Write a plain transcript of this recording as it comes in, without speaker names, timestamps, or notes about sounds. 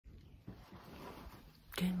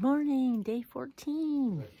Good morning, day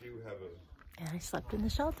 14. And I slept in the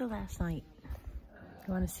shelter last night.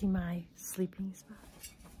 You want to see my sleeping spot?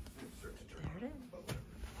 There it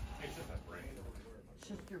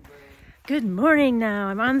is. Good morning now.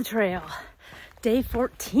 I'm on the trail. Day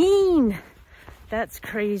 14. That's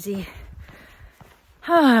crazy.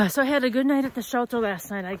 So I had a good night at the shelter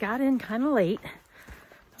last night. I got in kind of late.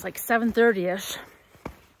 It was like 7:30ish.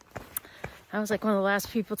 I was like one of the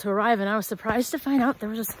last people to arrive, and I was surprised to find out there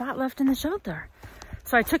was a spot left in the shelter.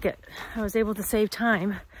 So I took it. I was able to save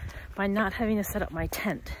time by not having to set up my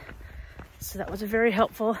tent. So that was very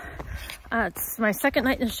helpful. It's my second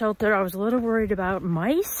night in the shelter. I was a little worried about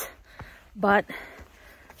mice, but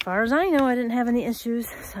as far as I know, I didn't have any issues.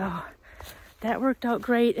 So that worked out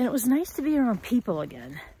great. And it was nice to be around people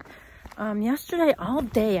again. Yesterday, all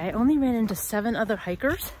day, I only ran into 7 other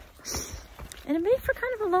hikers. And it made for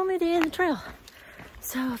kind of a lonely day in the trail.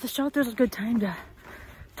 So the shelter's a good time to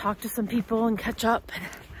talk to some people and catch up and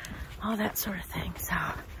all that sort of thing. So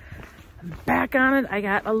I'm back on it. I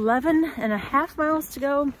got 11.5 miles to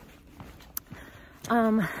go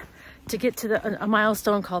to get to a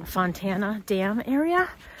milestone called Fontana Dam area.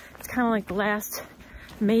 It's kind of like the last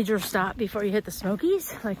major stop before you hit the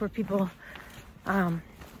Smokies, like where people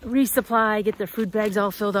resupply, get their food bags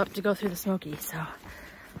all filled up to go through the Smokies. So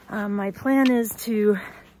my plan is to,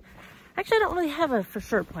 actually I don't really have a for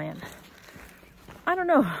sure plan. I don't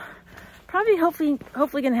know. Probably hopefully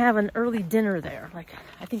gonna have an early dinner there. Like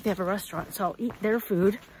I think they have a restaurant, so I'll eat their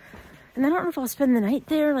food. And I don't know if I'll spend the night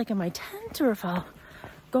there like in my tent or if I'll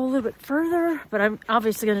go a little bit further, but I'm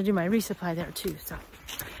obviously gonna do my resupply there too. So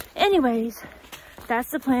anyways,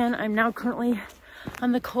 that's the plan. I'm now currently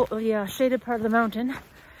on the cold, shaded part of the mountain.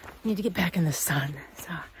 Need to get back in the sun.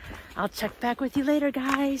 So I'll check back with you later,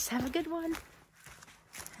 guys. Have a good one.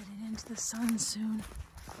 Heading into the sun soon.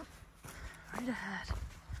 Right ahead.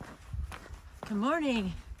 Good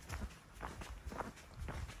morning.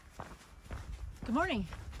 Good morning.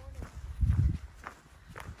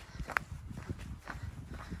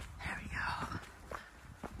 There we go.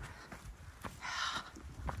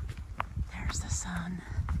 There's the sun.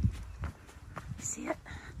 You see it?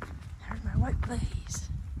 There's my white blaze.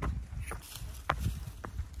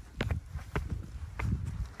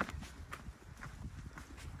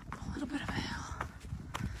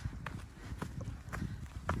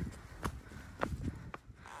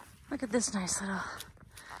 Look at this nice little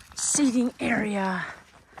seating area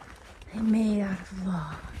they made out of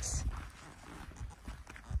logs.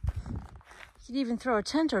 You could even throw a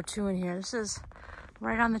tent or two in here. This is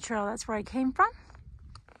right on the trail. That's where I came from.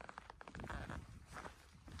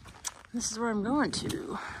 This is where I'm going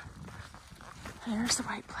to. There's the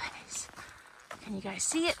white place. Can you guys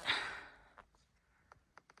see it?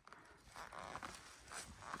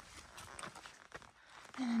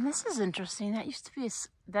 And this is interesting. That used to be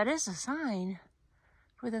that is a sign,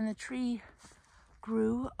 but then the tree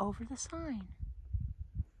grew over the sign.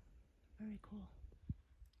 Very cool.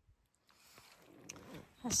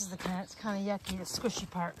 This is it's kind of yucky, the squishy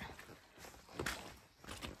part. You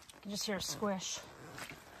can just hear a squish.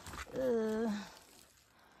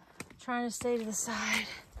 Trying to stay to the side.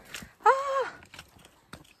 Ah!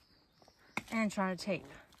 And trying to tape.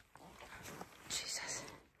 Jesus.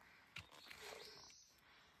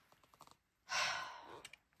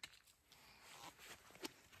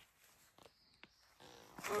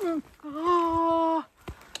 Oh,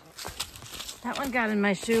 that one got in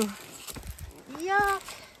my shoe. Yuck.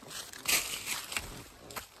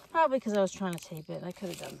 Probably because I was trying to tape it. I could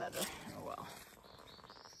have done better. Oh well.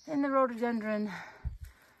 In the rhododendron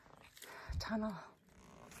tunnel.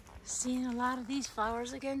 Seeing a lot of these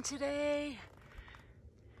flowers again today.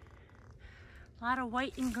 A lot of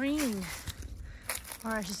white and green.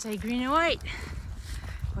 Or I should say green and white.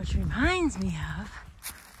 Which reminds me of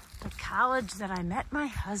the college that I met my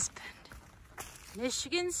husband.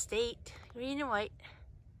 Michigan State, green and white.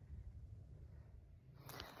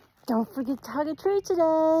 Don't forget to hug a tree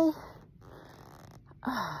today.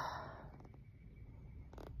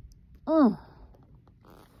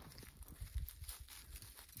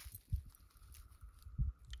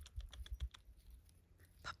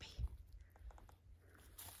 Puppy.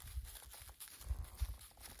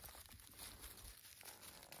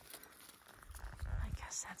 I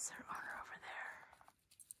guess that's their owner over there.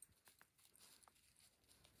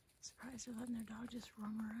 Surprised they're letting their dog just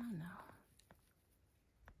roam around now.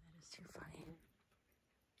 That is too funny.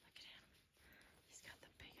 Look at him. He's got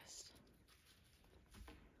the biggest.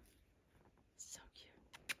 So cute.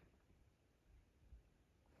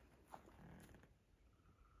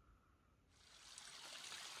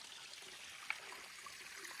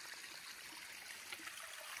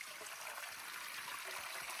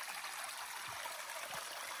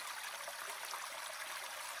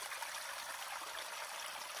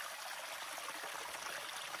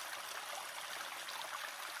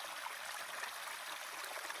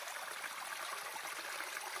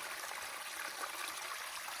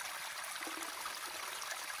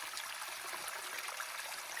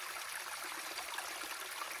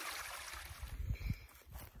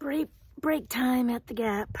 break time at the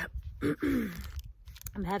Gap.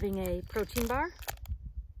 I'm having a protein bar,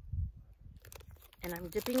 and I'm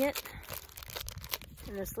dipping it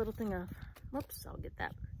in this little thing of, whoops, I'll get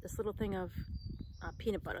that. This little thing of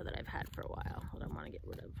peanut butter that I've had for a while. I don't want to get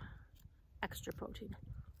rid of extra protein.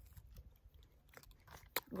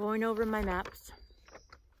 Going over my maps.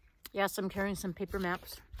 Yes, I'm carrying some paper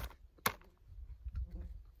maps.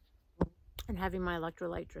 And having my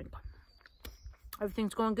electrolyte drink.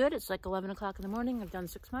 Everything's going good. It's like 11 o'clock in the morning. I've done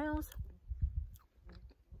 6 miles.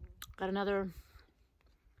 Got another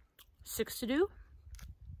 6 to do.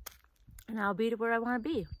 And I'll be to where I want to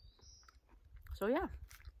be. So yeah.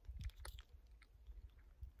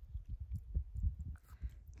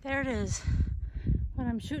 There it is. What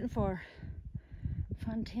I'm shooting for.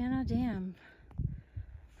 Fontana Dam.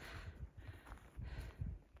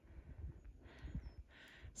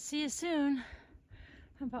 See you soon.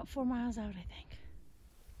 I'm about 4 miles out, I think.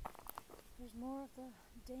 There's more of the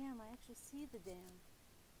dam. I actually see the dam.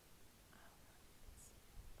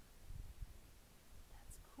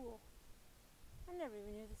 That's cool. I never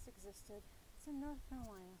even knew this existed. It's in North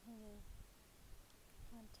Carolina. Who knew?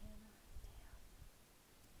 Fontana Dam.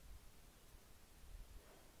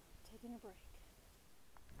 Taking a break.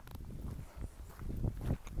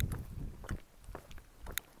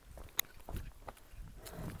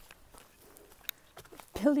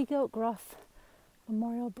 Billy Goat Gruff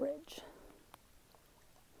Memorial Bridge.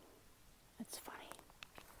 That's funny.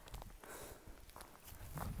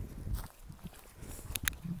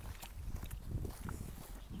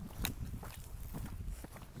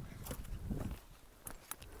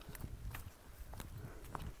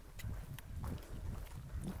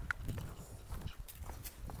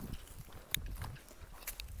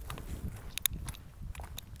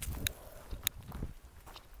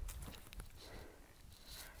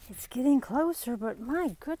 It's getting closer, but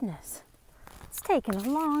my goodness, it's taken a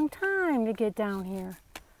long time to get down here.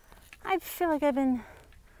 I feel like I've been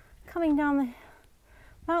coming down the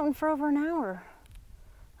mountain for over an hour.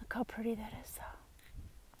 Look how pretty that is, though.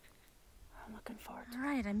 I'm looking forward to it. All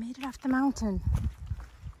right, I made it off the mountain.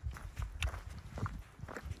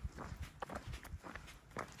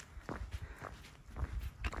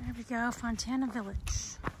 There we go, Fontana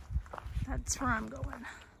Village. That's where I'm going.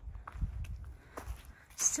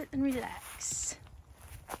 Sit and relax.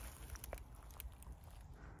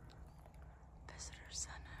 Visitor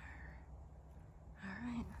Center. All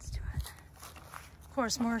right, let's do it. Of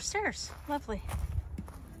course, more stairs. Lovely.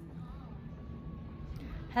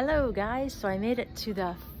 Hello, guys. So I made it to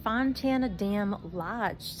the Fontana Dam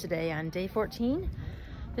Lodge today on day 14.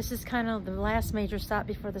 This is kind of the last major stop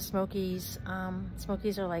before the Smokies.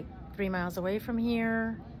 Smokies are like 3 miles away from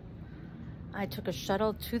here. I took a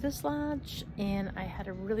shuttle to this lodge and I had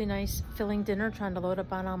a really nice filling dinner trying to load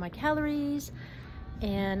up on all my calories.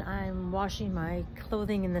 And I'm washing my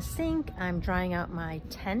clothing in the sink. I'm drying out my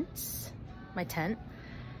tent.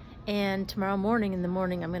 And tomorrow morning in the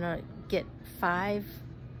morning, I'm gonna get 5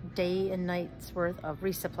 day and nights worth of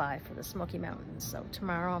resupply for the Smoky Mountains. So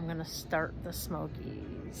tomorrow I'm gonna start the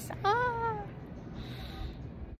Smokies. Ah!